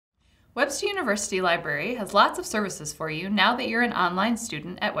Webster University Library has lots of services for you now that you're an online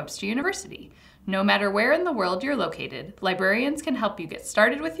student at Webster University. No matter where in the world you're located, librarians can help you get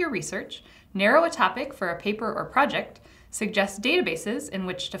started with your research, narrow a topic for a paper or project, suggest databases in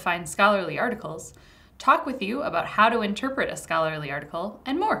which to find scholarly articles, talk with you about how to interpret a scholarly article,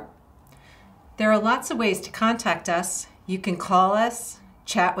 and more. There are lots of ways to contact us. You can call us,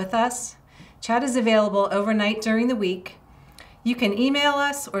 chat with us. Chat is available overnight during the week. You can email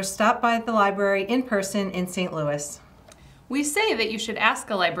us or stop by the library in person in St. Louis. We say that you should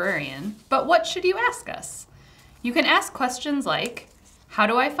ask a librarian, but what should you ask us? You can ask questions like, how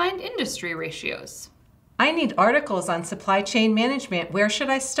do I find industry ratios? I need articles on supply chain management. Where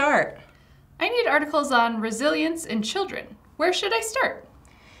should I start? I need articles on resilience in children. Where should I start?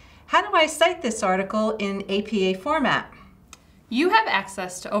 How do I cite this article in APA format? You have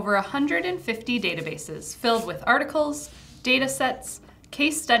access to over 150 databases filled with articles, data sets,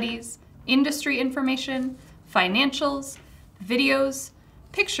 case studies, industry information, financials, videos,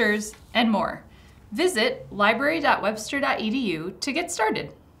 pictures, and more. Visit library.webster.edu to get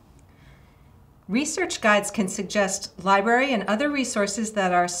started. Research guides can suggest library and other resources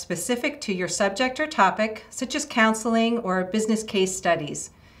that are specific to your subject or topic, such as counseling or business case studies.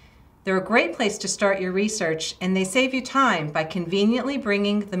 They're a great place to start your research, and they save you time by conveniently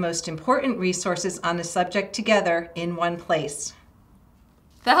bringing the most important resources on a subject together in one place.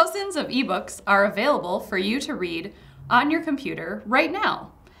 Thousands of ebooks are available for you to read on your computer right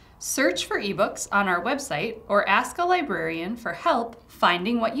now. Search for ebooks on our website or ask a librarian for help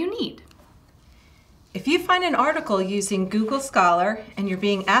finding what you need. If you find an article using Google Scholar and you're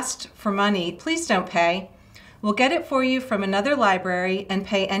being asked for money, please don't pay. We'll get it for you from another library and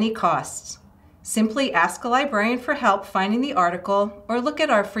pay any costs. Simply ask a librarian for help finding the article or look at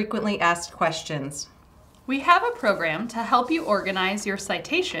our frequently asked questions. We have a program to help you organize your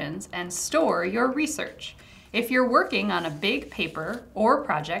citations and store your research. If you're working on a big paper or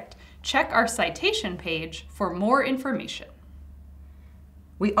project, check our citation page for more information.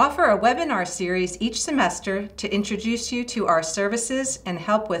 We offer a webinar series each semester to introduce you to our services and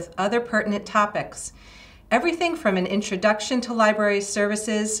help with other pertinent topics. Everything from an introduction to library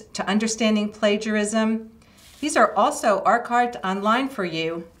services to understanding plagiarism. These are also archived online for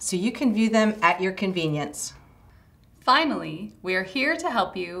you, so you can view them at your convenience. Finally, we are here to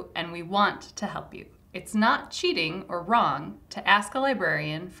help you, and we want to help you. It's not cheating or wrong to ask a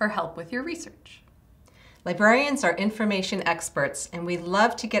librarian for help with your research. Librarians are information experts, and we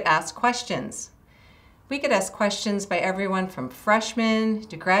love to get asked questions. We get asked questions by everyone from freshmen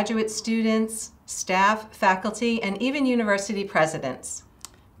to graduate students, staff, faculty, and even university presidents.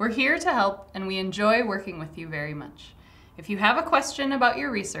 We're here to help, and we enjoy working with you very much. If you have a question about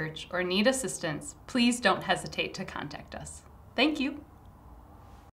your research or need assistance, please don't hesitate to contact us. Thank you.